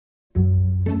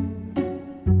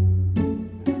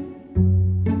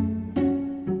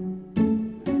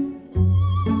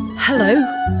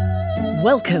Hello,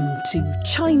 welcome to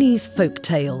Chinese Folk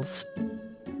Tales.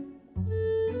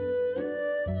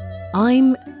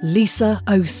 I'm Lisa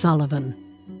O'Sullivan,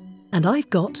 and I've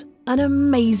got an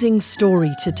amazing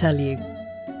story to tell you.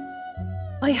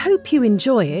 I hope you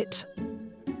enjoy it.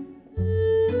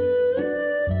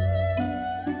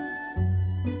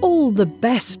 All the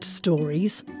best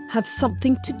stories have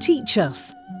something to teach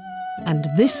us, and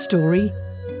this story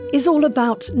is all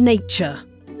about nature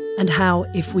and how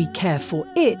if we care for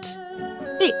it,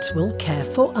 it will care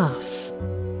for us.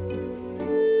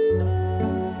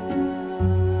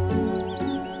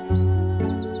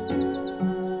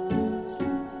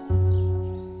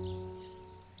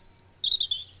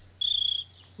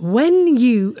 When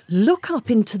you look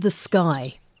up into the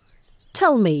sky,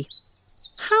 tell me,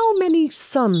 how many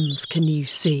suns can you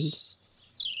see?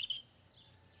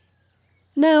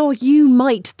 Now, you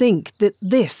might think that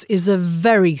this is a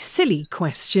very silly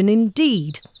question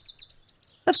indeed.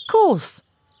 Of course,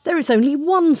 there is only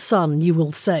one sun, you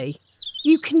will say.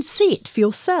 You can see it for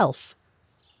yourself.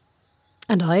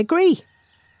 And I agree.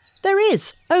 There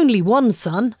is only one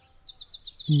sun.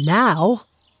 Now.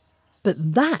 But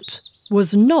that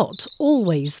was not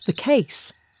always the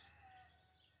case.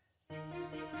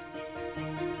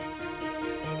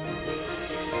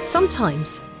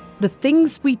 Sometimes the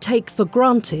things we take for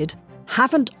granted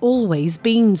haven't always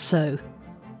been so.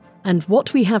 And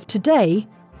what we have today,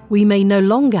 we may no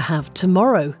longer have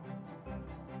tomorrow.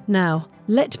 Now,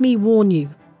 let me warn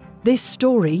you, this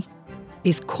story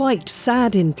is quite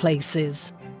sad in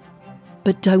places.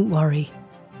 But don't worry,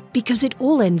 because it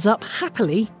all ends up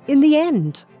happily in the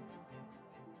end.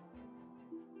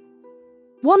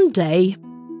 One day,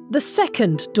 the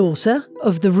second daughter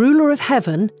of the ruler of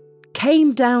heaven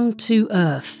came down to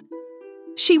earth.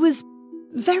 She was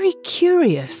very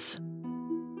curious.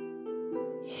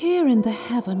 Here in the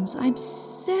heavens, I'm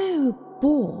so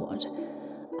bored.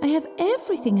 I have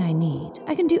everything I need.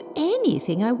 I can do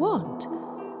anything I want.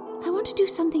 I want to do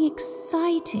something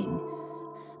exciting.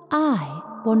 I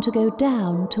want to go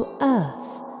down to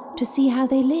earth to see how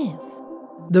they live.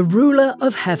 The ruler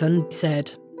of heaven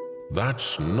said,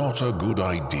 "That's not a good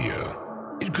idea.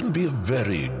 It can be a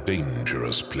very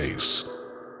dangerous place."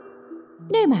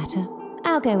 No matter.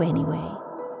 I'll go anyway.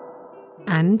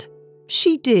 And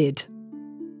she did.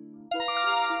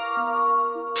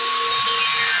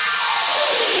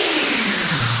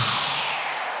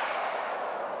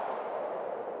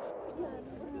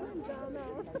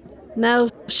 Now,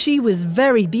 she was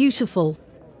very beautiful,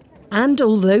 and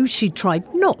although she tried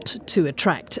not to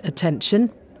attract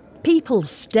attention, people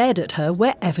stared at her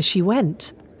wherever she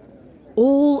went.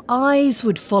 All eyes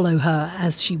would follow her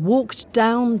as she walked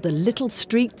down the little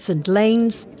streets and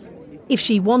lanes, if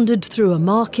she wandered through a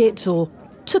market or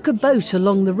took a boat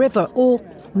along the river or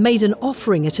made an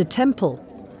offering at a temple.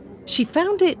 She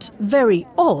found it very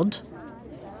odd,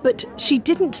 but she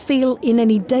didn't feel in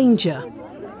any danger.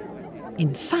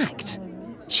 In fact,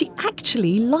 she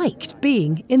actually liked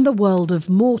being in the world of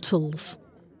mortals.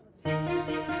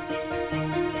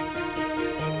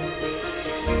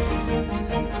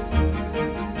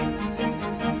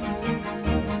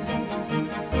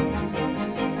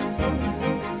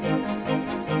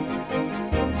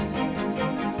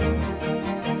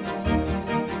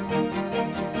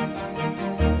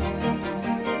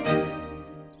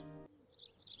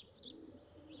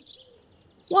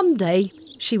 One day,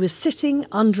 she was sitting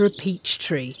under a peach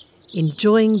tree,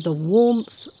 enjoying the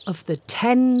warmth of the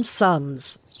 10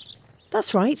 suns.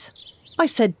 That's right, I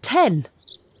said 10.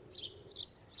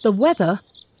 The weather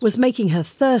was making her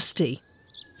thirsty,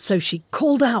 so she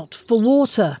called out for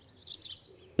water.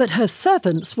 But her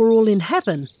servants were all in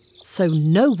heaven, so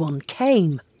no one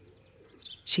came.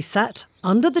 She sat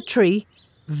under the tree,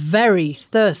 very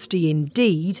thirsty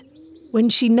indeed, when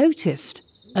she noticed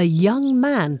a young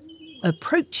man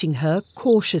approaching her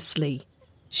cautiously,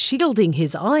 shielding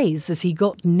his eyes as he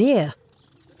got near.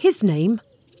 His name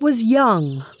was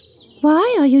Young.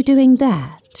 Why are you doing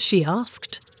that? She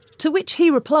asked, to which he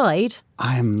replied,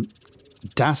 I am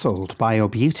dazzled by your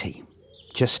beauty,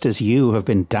 just as you have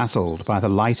been dazzled by the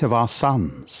light of our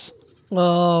suns.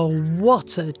 Oh,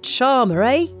 what a charmer,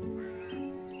 eh?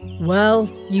 Well,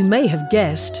 you may have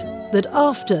guessed that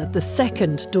after the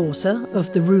second daughter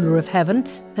of the ruler of heaven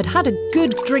had had a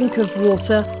good drink of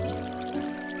water,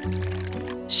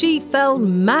 she fell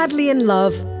madly in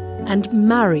love and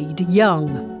married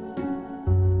Young.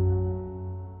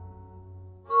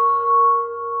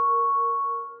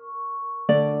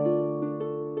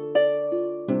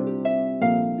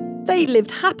 They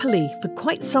lived happily for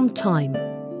quite some time.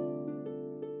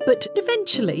 But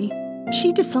eventually,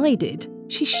 she decided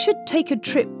she should take a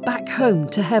trip back home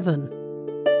to heaven.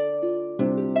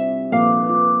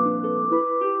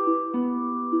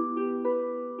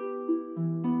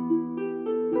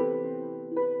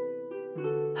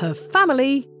 Her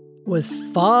family was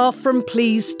far from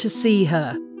pleased to see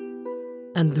her,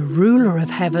 and the ruler of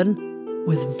heaven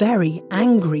was very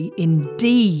angry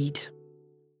indeed.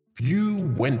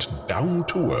 You went down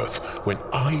to earth when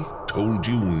I told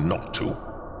you not to.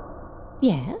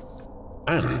 Yes?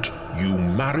 And you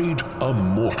married a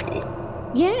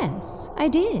mortal. Yes, I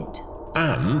did.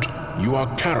 And you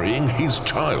are carrying his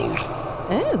child.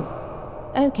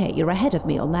 Oh. Okay, you're ahead of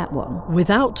me on that one.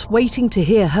 Without waiting to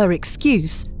hear her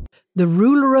excuse, the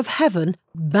ruler of heaven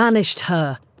banished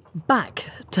her back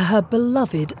to her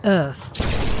beloved earth.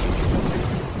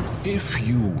 If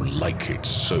you like it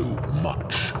so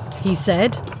much, He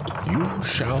said, you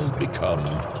shall become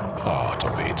part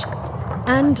of it.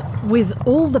 and with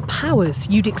all the powers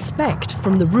you'd expect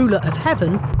from the ruler of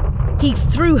heaven, he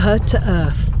threw her to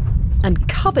earth and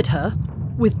covered her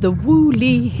with the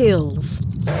Wu-Li Hills.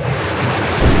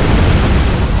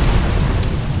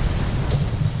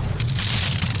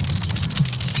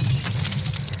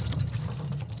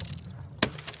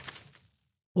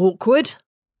 Awkward.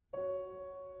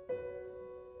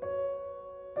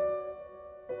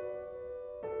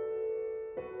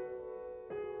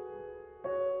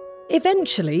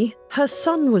 Eventually, her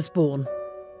son was born.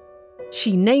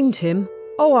 She named him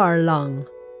Oarlang,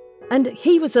 and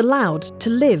he was allowed to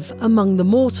live among the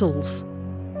mortals.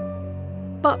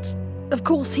 But, of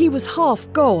course, he was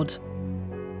half god,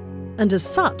 and as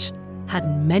such,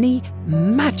 had many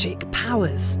magic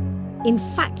powers. In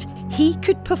fact, he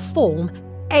could perform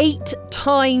 8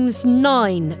 times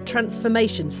 9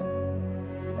 transformations.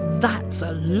 That's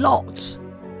a lot.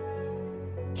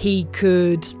 He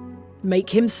could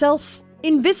make himself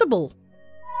invisible,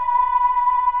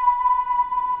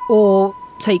 or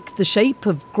take the shape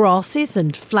of grasses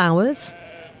and flowers,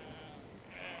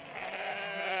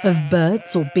 of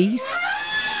birds or beasts,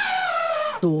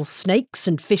 or snakes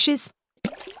and fishes,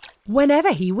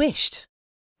 whenever he wished.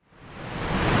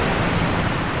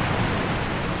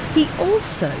 He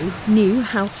also knew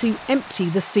how to empty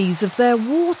the seas of their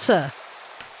water.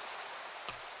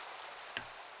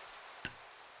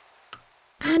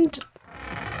 And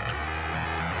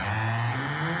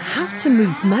how to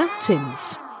move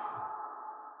mountains.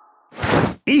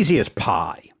 Easy as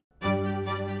pie.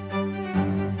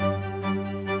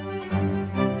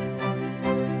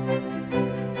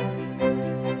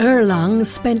 Erlang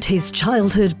spent his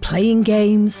childhood playing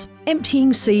games,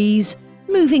 emptying seas,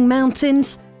 moving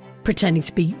mountains, pretending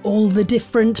to be all the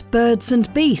different birds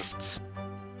and beasts.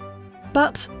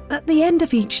 But at the end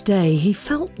of each day, he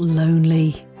felt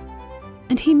lonely,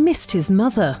 and he missed his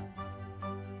mother.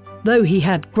 Though he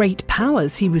had great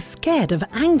powers, he was scared of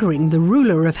angering the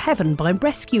ruler of heaven by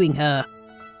rescuing her.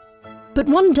 But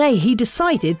one day he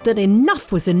decided that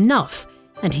enough was enough,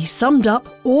 and he summed up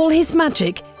all his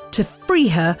magic to free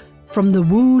her from the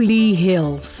Wu-Li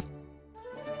Hills.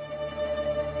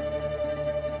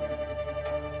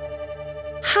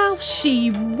 How she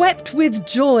wept with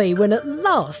joy when at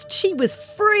last she was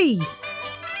free!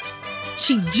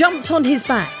 She jumped on his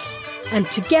back, and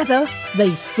together they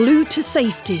flew to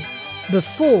safety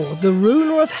before the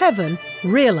ruler of heaven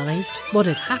realised what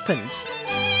had happened.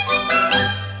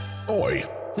 Oi,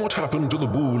 what happened to the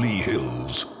Wu-Li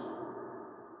Hills?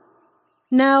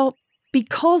 Now,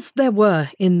 because there were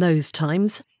in those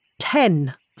times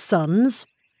 10 suns,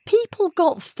 people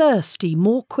got thirsty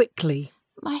more quickly.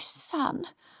 My son,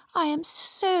 I am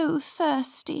so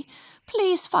thirsty.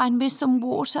 Please find me some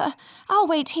water. I'll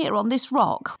wait here on this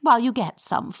rock while you get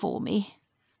some for me.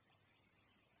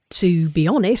 To be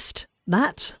honest,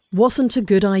 that wasn't a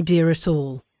good idea at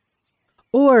all.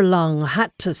 Oarlang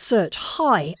had to search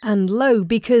high and low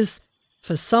because,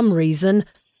 for some reason,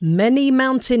 many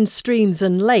mountain streams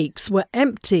and lakes were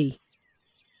empty.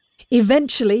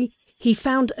 Eventually, he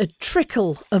found a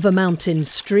trickle of a mountain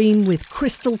stream with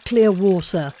crystal clear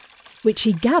water, which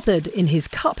he gathered in his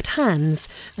cupped hands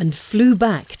and flew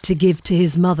back to give to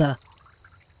his mother.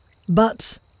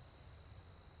 But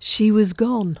she was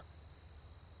gone.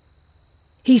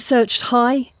 He searched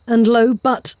high and low,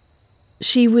 but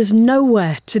she was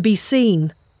nowhere to be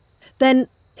seen. Then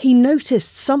he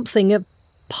noticed something, a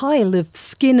pile of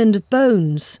skin and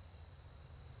bones.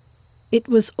 It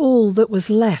was all that was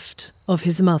left of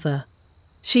his mother.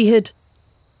 She had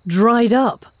dried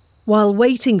up while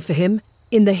waiting for him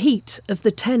in the heat of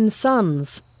the 10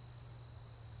 suns.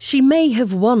 She may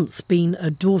have once been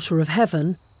a daughter of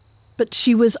heaven, but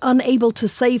she was unable to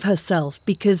save herself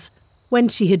because when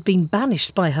she had been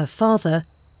banished by her father,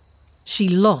 she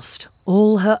lost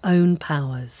all her own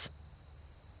powers.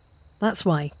 That's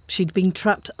why she'd been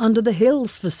trapped under the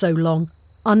hills for so long,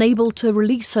 unable to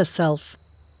release herself,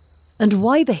 and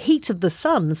why the heat of the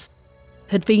suns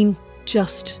had been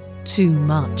just too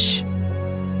much.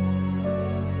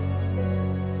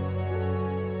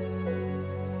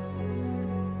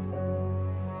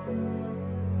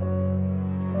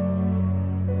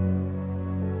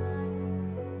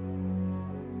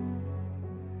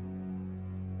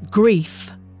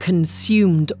 Grief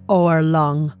consumed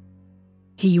Oerlung.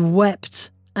 He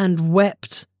wept and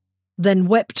wept, then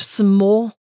wept some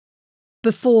more.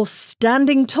 Before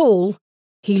standing tall,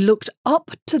 he looked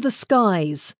up to the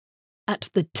skies, at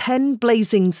the 10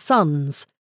 blazing suns,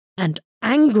 and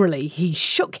angrily he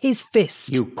shook his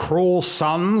fist. You cruel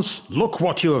sons, look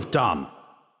what you have done.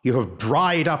 You have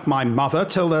dried up my mother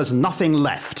till there's nothing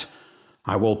left.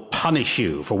 I will punish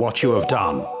you for what you have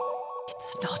done.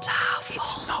 It's not our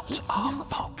fault. It's not our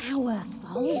fault.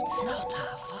 It's not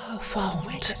our fault.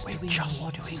 We're just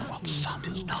doing what sons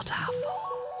do. Not our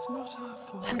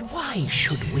fault. And why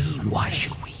should we worry? Why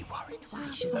should we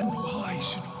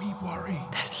worry?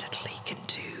 There's little he can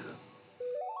do.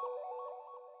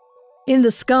 In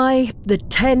the sky, the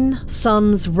 10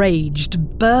 suns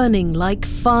raged, burning like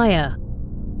fire.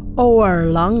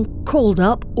 Oerlung called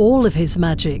up all of his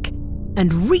magic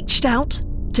and reached out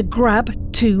to grab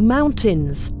 2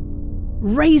 mountains.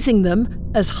 Raising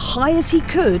them as high as he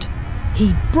could,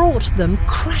 he brought them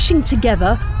crashing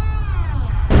together,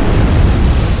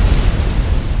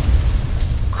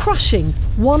 crushing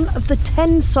one of the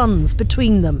 10 suns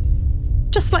between them.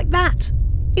 Just like that,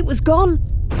 it was gone.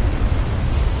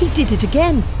 He did it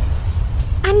again,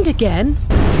 and again.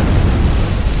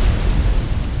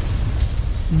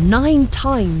 9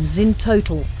 times in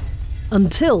total,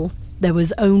 until there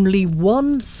was only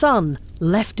 1 sun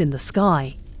left in the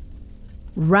sky.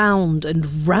 Round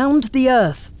and round the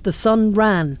earth the sun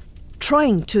ran,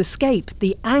 trying to escape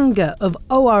the anger of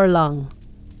Oerlung.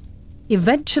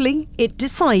 Eventually, it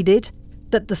decided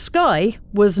that the sky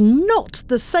was not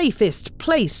the safest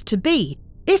place to be.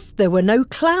 If there were no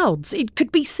clouds, it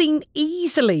could be seen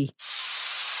easily.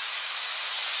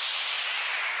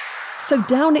 So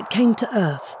down it came to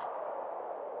earth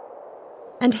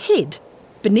and hid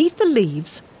beneath the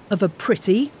leaves of a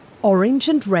pretty orange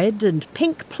and red and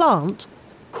pink plant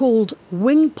called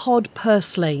wingpod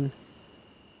purslane.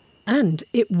 And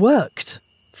it worked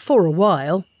for a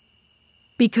while,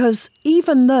 because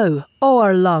even though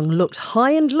Oerlung looked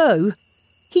high and low,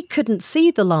 he couldn't see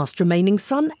the last remaining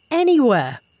sun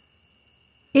anywhere.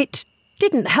 It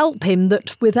didn't help him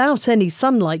that without any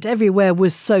sunlight everywhere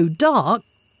was so dark,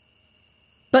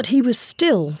 but he was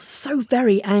still so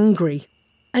very angry,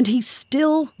 and he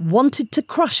still wanted to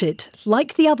crush it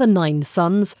like the other 9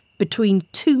 suns between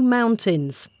 2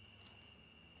 mountains.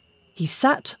 He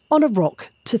sat on a rock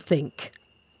to think.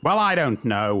 Well, I don't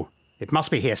know. It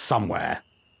must be here somewhere.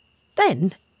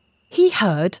 Then he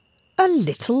heard a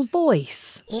little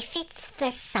voice. If it's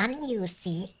the sun you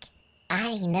seek,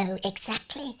 I know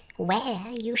exactly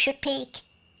where you should pick.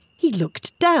 He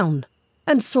looked down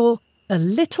and saw a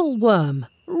little worm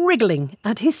wriggling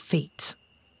at his feet.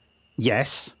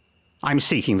 Yes, I'm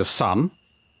seeking the sun.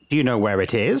 Do you know where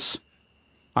it is?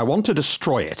 I want to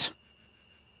destroy it.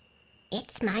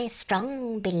 It's my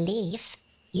strong belief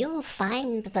you'll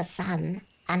find the sun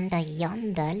under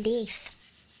yonder leaf.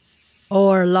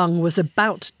 Oerlung was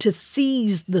about to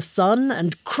seize the sun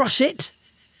and crush it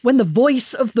when the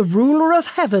voice of the ruler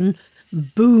of heaven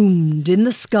boomed in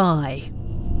the sky.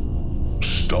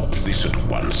 Stop this at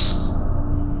once.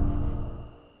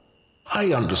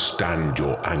 I understand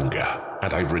your anger,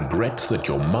 and I regret that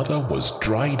your mother was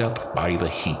dried up by the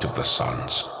heat of the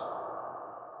suns.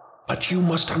 But you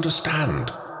must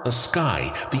understand, the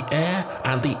sky, the air,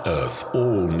 and the earth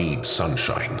all need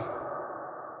sunshine.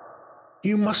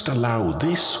 You must allow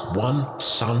this one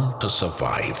sun to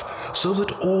survive, so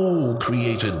that all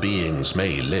created beings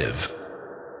may live.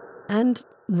 And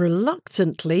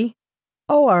reluctantly,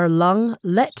 Oerlung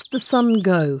let the sun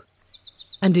go,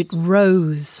 and it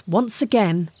rose once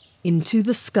again into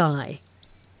the sky.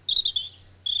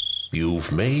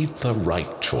 You've made the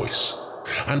right choice,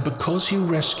 and because you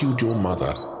rescued your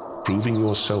mother, proving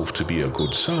yourself to be a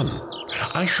good son,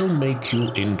 I shall make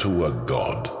you into a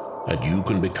god, and you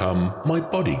can become my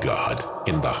bodyguard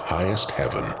in the highest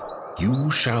heaven.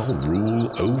 You shall rule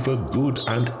over good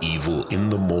and evil in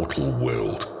the mortal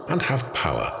world, and have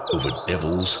power over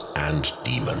devils and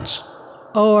demons.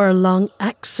 Oerlung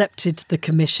accepted the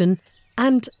commission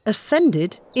and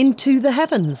ascended into the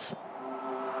heavens.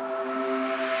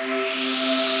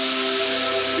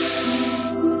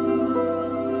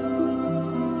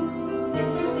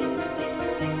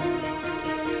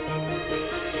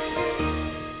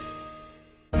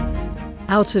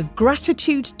 Out of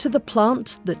gratitude to the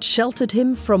plant that sheltered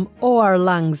him from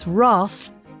Oerlang's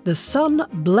wrath, the sun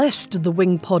blessed the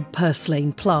wingpod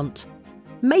purslane plant,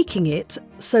 making it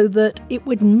so that it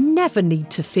would never need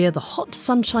to fear the hot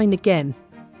sunshine again.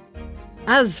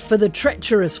 As for the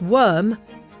treacherous worm,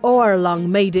 Oerlang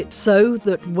made it so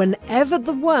that whenever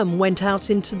the worm went out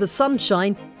into the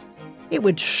sunshine, it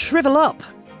would shrivel up.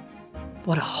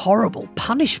 What a horrible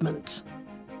punishment!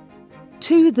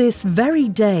 To this very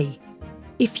day,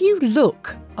 if you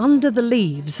look under the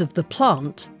leaves of the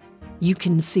plant, you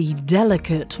can see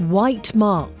delicate white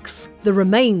marks, the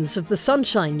remains of the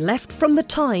sunshine left from the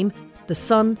time the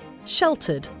sun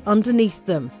sheltered underneath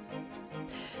them.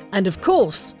 And of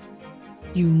course,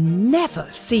 you never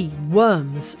see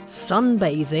worms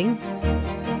sunbathing.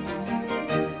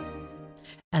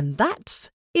 And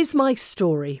that is my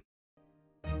story.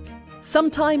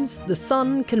 Sometimes the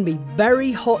sun can be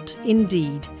very hot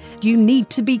indeed. You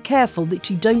need to be careful that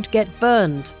you don't get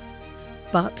burned.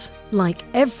 But like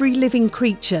every living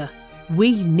creature,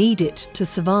 we need it to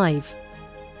survive.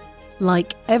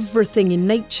 Like everything in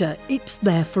nature, it's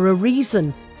there for a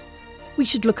reason. We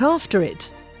should look after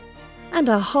it. And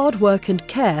our hard work and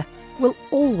care will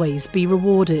always be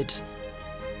rewarded.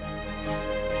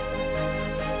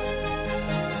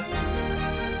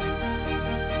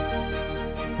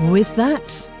 With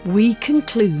that, we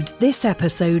conclude this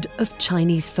episode of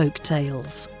Chinese Folk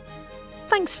Tales.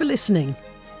 Thanks for listening.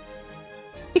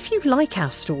 If you like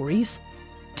our stories,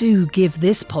 do give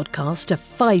this podcast a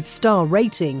 5-star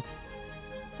rating.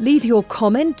 Leave your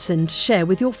comment and share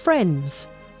with your friends.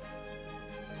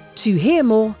 To hear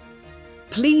more,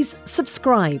 please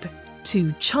subscribe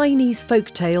to Chinese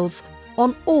Folk Tales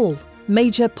on all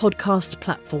major podcast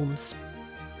platforms.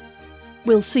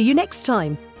 We'll see you next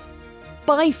time.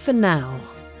 Bye for now.